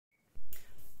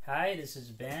Hi, this is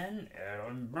Ben,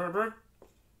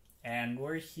 and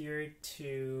we're here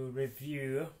to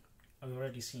review. Oh, we've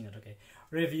already seen it, okay.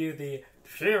 Review the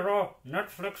She-Ra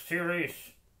Netflix series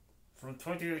from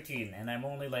 2018, and I'm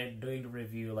only doing the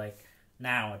review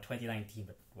now in 2019,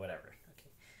 but whatever. Okay.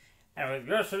 Anyway,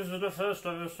 yes, this is the first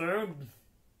episode.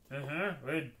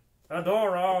 With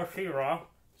Adora She-Ra.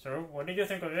 So, what did you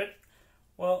think of it?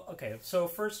 Well, okay. So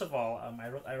first of all,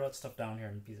 I wrote stuff down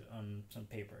here on some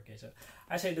paper. Okay, so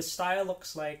I say the style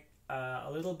looks like a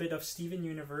little bit of Steven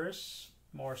Universe,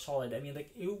 more solid. I mean,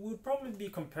 it would probably be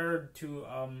compared to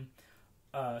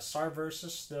Star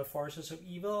versus the Forces of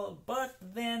Evil, but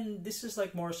then this is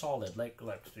more solid, like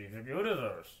Steven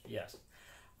Universe. Yes,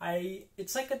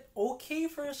 it's an okay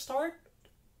for a start,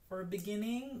 for a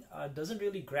beginning. Doesn't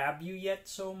really grab you yet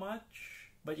so much.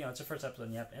 But it's the first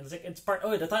episode, yep. And it's part.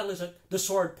 Oh, the title is The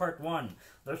Sword Part 1.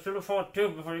 There's still a part 2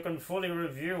 before you can fully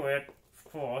review it,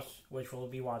 of course, which we'll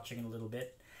be watching in a little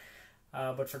bit.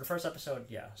 But for the first episode,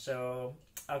 yeah. So,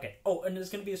 okay. Oh, and there's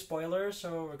going to be a spoiler,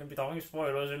 so we're going to be talking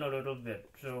spoilers in a little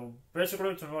bit. So, basically,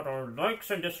 it's about our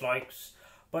likes and dislikes.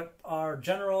 But our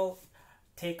general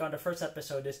take on the first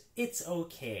episode is it's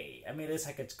okay. I mean,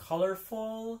 it's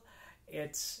colorful.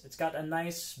 It's got a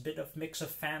nice bit of mix of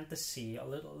fantasy, a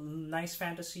little nice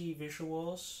fantasy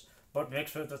visuals, but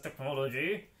mixed with the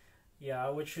technology. Yeah,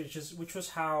 which was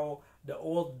how the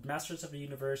old Masters of the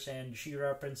Universe and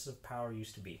She-Ra Princess of Power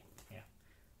used to be. Yeah.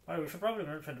 Well, we should probably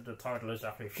mention that the title is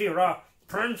actually She-Ra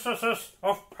Princesses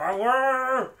of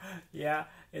Power. Yeah,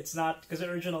 it's not because the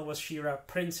original was She-Ra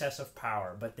Princess of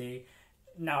Power, but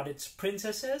now it's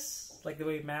princesses, like the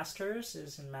way Masters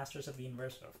is in Masters of the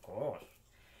Universe, of course.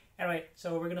 Anyway,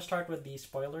 so we're gonna start with the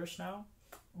spoilers now,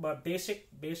 but basic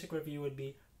review would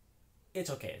be,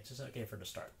 it's okay. It's just okay for the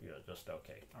start. Yeah, just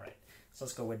okay. All right. So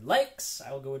let's go with likes.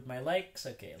 I'll go with my likes.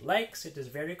 Okay, likes. It is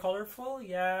very colorful.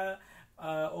 Yeah.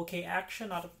 Okay, action.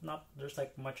 Not. There's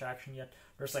much action yet.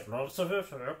 There's lots of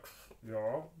effects.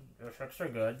 Yeah, the effects are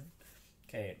good.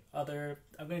 Okay. I'm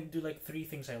gonna do 3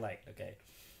 things I liked. Okay.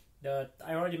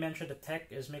 I already mentioned the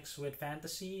tech is mixed with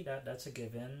fantasy. That's a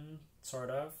given, sort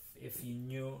of. If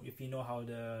you know how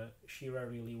the She-Ra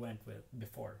really went with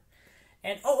before.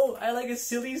 And I like a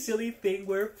silly thing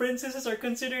where princesses are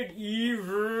considered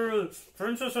evil.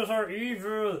 Princesses are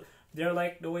evil.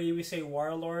 They're the way we say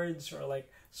warlords or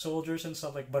soldiers and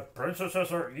stuff but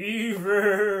princesses are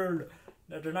evil.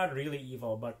 They're not really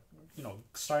evil, but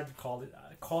started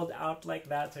called out like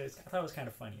that. So I thought it was kind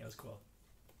of funny. It was cool.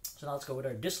 So now let's go with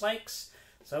our dislikes.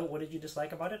 So what did you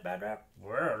dislike about it, Bad Rap?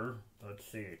 Well,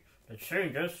 let's see. The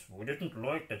changes, we didn't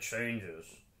like the changes.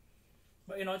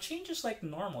 But changes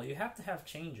normal. You have to have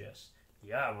changes.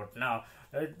 Yeah, but now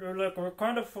we're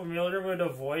kind of familiar with the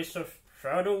voice of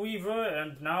Shadow Weaver,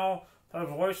 and now her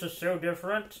voice is so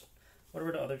different. What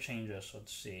were the other changes?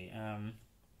 Let's see.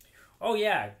 Oh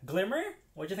yeah, Glimmer.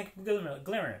 What do you think of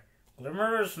Glimmer?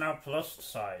 Glimmer is now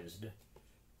plus-sized.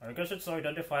 I guess it's to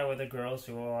identify with the girls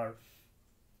who are.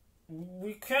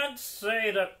 We can't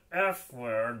say the F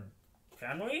word,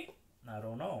 can we? I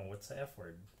don't know. What's the F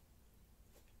word?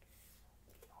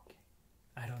 Okay.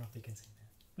 I don't know if we can say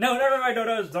that. No, never mind.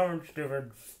 No, it's dumb,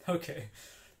 stupid. Okay.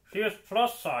 She is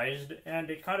plus-sized,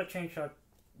 and it kind of changed her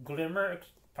Glimmer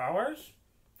powers.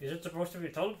 Is it supposed to be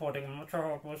teleporting? I'm not sure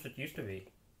how close it used to be.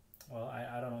 Well,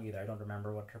 I don't know either. I don't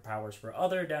remember what her powers were,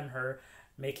 other than her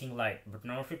making light. But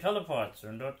now she teleports,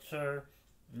 and that's her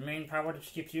main power that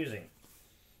she keeps using.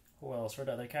 Who else were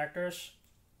the other characters?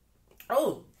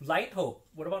 Oh, Light Hope.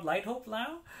 What about Light Hope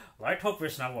now? Light Hope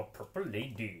is now a purple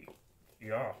lady.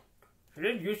 Yeah. She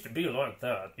didn't used to be like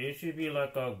that. She used to be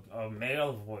a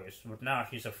male voice, but now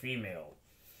she's a female.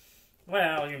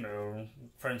 Well,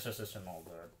 princesses and all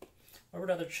that. What were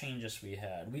the other changes we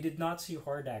had? We did not see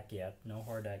Hordak yet. No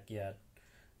Hordak yet.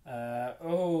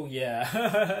 Oh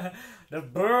yeah. The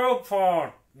burrow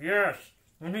part. Yes.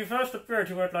 When he first appeared,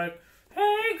 he went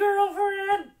hey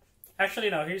girlfriend.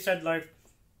 Actually, no, he said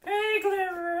hey,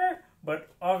 Glimmer! But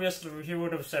obviously he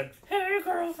would have said, hey,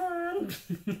 girlfriend!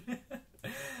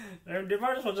 They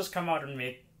might as well just come out and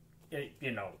make it,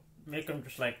 make them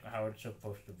just how it's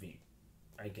supposed to be,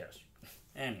 I guess.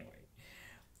 Anyway.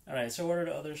 Alright, so what are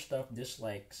the other stuff?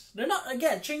 Dislikes. They're not,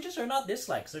 again, changes are not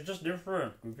dislikes. They're just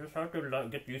different. You just have to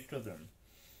get used to them.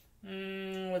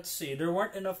 Let's see. There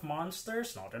weren't enough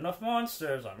monsters. Not enough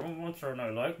monsters. I'm a monster and I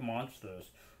like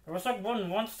monsters. There was one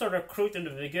monster recruit in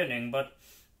the beginning, but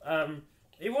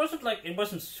it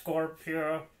wasn't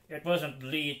Scorpio, it wasn't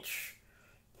Leech,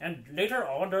 and later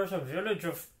on there's a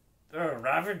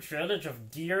ravaged village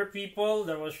of deer people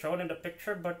that was shown in the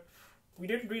picture, but we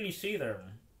didn't really see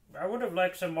them. I would have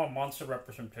liked some more monster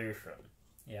representation.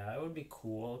 Yeah, it would be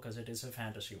cool because it is a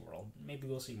fantasy world. Maybe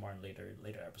we'll see more in later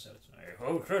episodes. I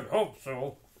should hope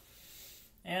so.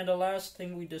 And the last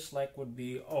thing we dislike would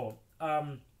be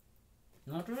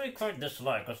not really quite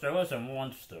dislike because there was a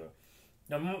monster.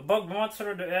 The bug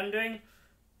monster at the ending.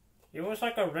 It was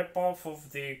like a ripoff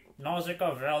of the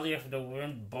Nausicaa Valley of the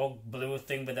Wind bug blue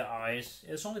thing with the eyes.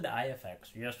 It's only the eye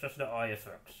effects. Yes, just the eye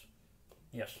effects.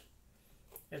 Yes.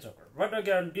 It's okay. But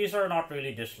again, these are not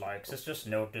really dislikes. It's just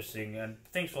noticing, and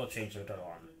things will change later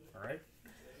on. Alright?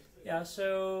 Yeah,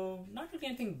 so not really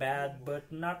anything bad,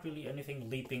 but not really anything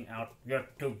leaping out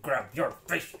yet to grab your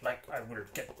face like I will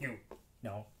get you.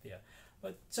 No, yeah.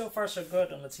 But so far so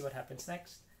good, and let's see what happens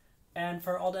next. And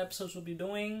for all the episodes we'll be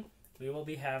doing, we will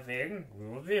be having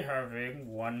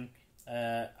one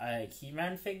a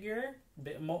He-Man figure,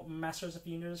 Masters of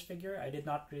the Universe figure. I did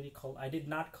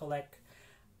not collect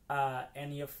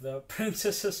any of the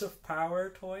Princesses of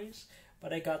Power toys,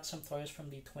 but I got some toys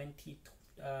from the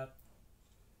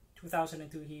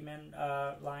 2002 He-Man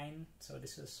line. So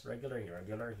this is regular He-Man.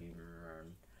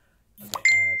 Okay,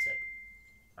 that's it.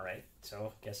 Alright,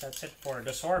 so guess that's it for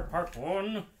The Sword Part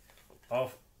 1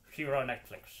 of She-Ra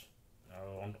Netflix.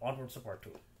 Onward support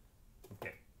 2.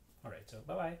 Okay. Alright, so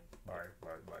bye-bye.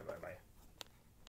 Bye.